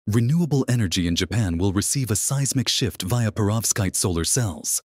Renewable energy in Japan will receive a seismic shift via perovskite solar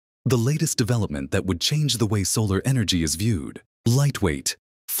cells, the latest development that would change the way solar energy is viewed. Lightweight,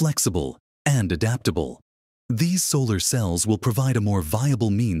 flexible, and adaptable. These solar cells will provide a more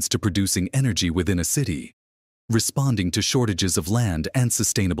viable means to producing energy within a city, responding to shortages of land and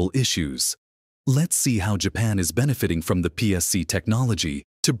sustainable issues. Let's see how Japan is benefiting from the PSC technology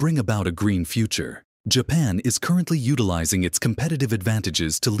to bring about a green future. Japan is currently utilizing its competitive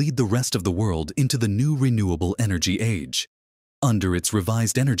advantages to lead the rest of the world into the new renewable energy age. Under its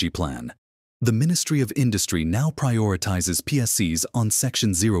revised energy plan, the Ministry of Industry now prioritizes PSCs on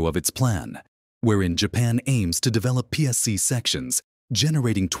Section 0 of its plan, wherein Japan aims to develop PSC sections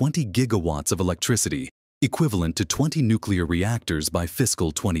generating 20 gigawatts of electricity, equivalent to 20 nuclear reactors by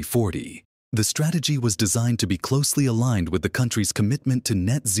fiscal 2040. The strategy was designed to be closely aligned with the country's commitment to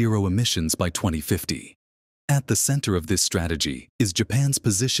net zero emissions by 2050. At the center of this strategy is Japan's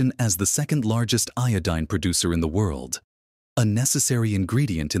position as the second largest iodine producer in the world, a necessary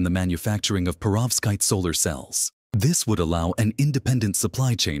ingredient in the manufacturing of perovskite solar cells. This would allow an independent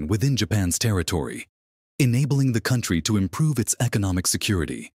supply chain within Japan's territory, enabling the country to improve its economic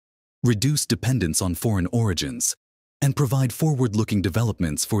security, reduce dependence on foreign origins, and provide forward-looking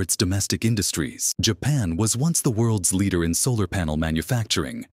developments for its domestic industries. Japan was once the world's leader in solar panel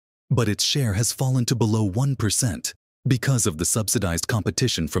manufacturing, but its share has fallen to below 1% because of the subsidized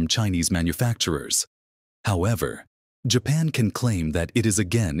competition from Chinese manufacturers. However, Japan can claim that it is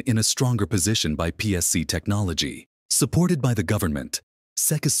again in a stronger position by PSC technology. Supported by the government,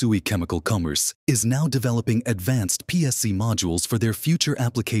 Sekisui Chemical Commerce is now developing advanced PSC modules for their future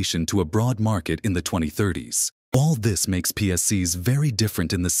application to a broad market in the 2030s. All this makes PSCs very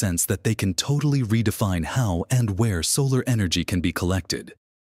different in the sense that they can totally redefine how and where solar energy can be collected.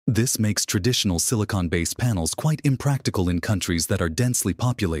 This makes traditional silicon-based panels quite impractical in countries that are densely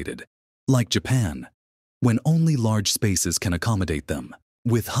populated, like Japan, when only large spaces can accommodate them.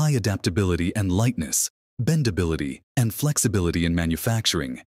 With high adaptability and lightness, bendability, and flexibility in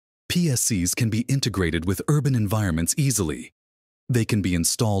manufacturing, PSCs can be integrated with urban environments easily. They can be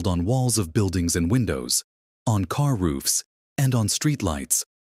installed on walls of buildings and windows, on car roofs, and on streetlights,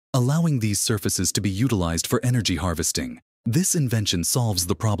 allowing these surfaces to be utilized for energy harvesting. This invention solves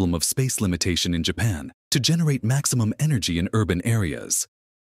the problem of space limitation in Japan to generate maximum energy in urban areas.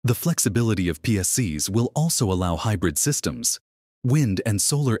 The flexibility of PSCs will also allow hybrid systems, wind and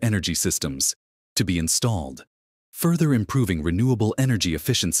solar energy systems, to be installed, further improving renewable energy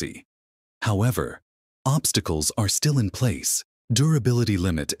efficiency. However, obstacles are still in place. Durability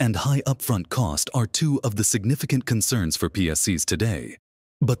limit and high upfront cost are two of the significant concerns for PSCs today.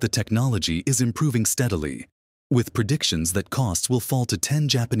 But the technology is improving steadily, with predictions that costs will fall to 10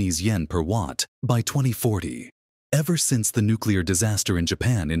 Japanese yen per watt by 2040. Ever since the nuclear disaster in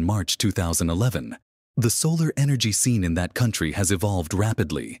Japan in March 2011, the solar energy scene in that country has evolved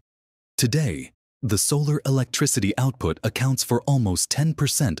rapidly. Today, the solar electricity output accounts for almost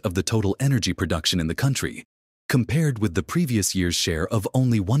 10% of the total energy production in the country, compared with the previous year's share of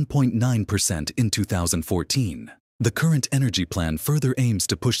only 1.9% in 2014. The current energy plan further aims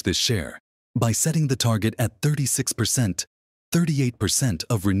to push this share by setting the target at 36%, 38%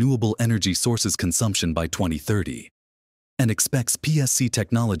 of renewable energy sources consumption by 2030, and expects PSC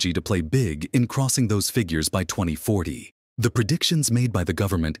technology to play big in crossing those figures by 2040. The predictions made by the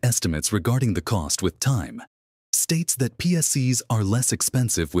government estimates regarding the cost with time states that PSCs are less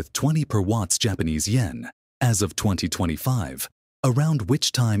expensive with 20 per watts Japanese yen as of 2025, around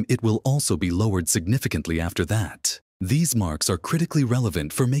which time it will also be lowered significantly after that. These marks are critically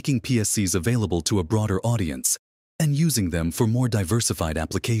relevant for making PSCs available to a broader audience and using them for more diversified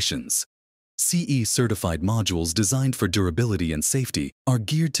applications. CE-certified modules designed for durability and safety are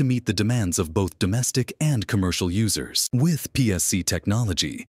geared to meet the demands of both domestic and commercial users. With PSC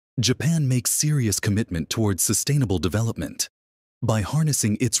technology, Japan makes serious commitment towards sustainable development. By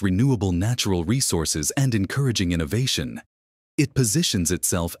harnessing its renewable natural resources and encouraging innovation, it positions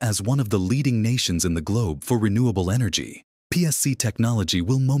itself as one of the leading nations in the globe for renewable energy. PSC technology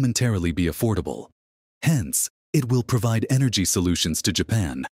will momentarily be affordable. Hence, it will provide energy solutions to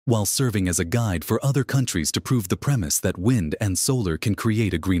Japan while serving as a guide for other countries to prove the premise that wind and solar can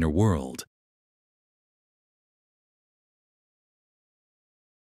create a greener world.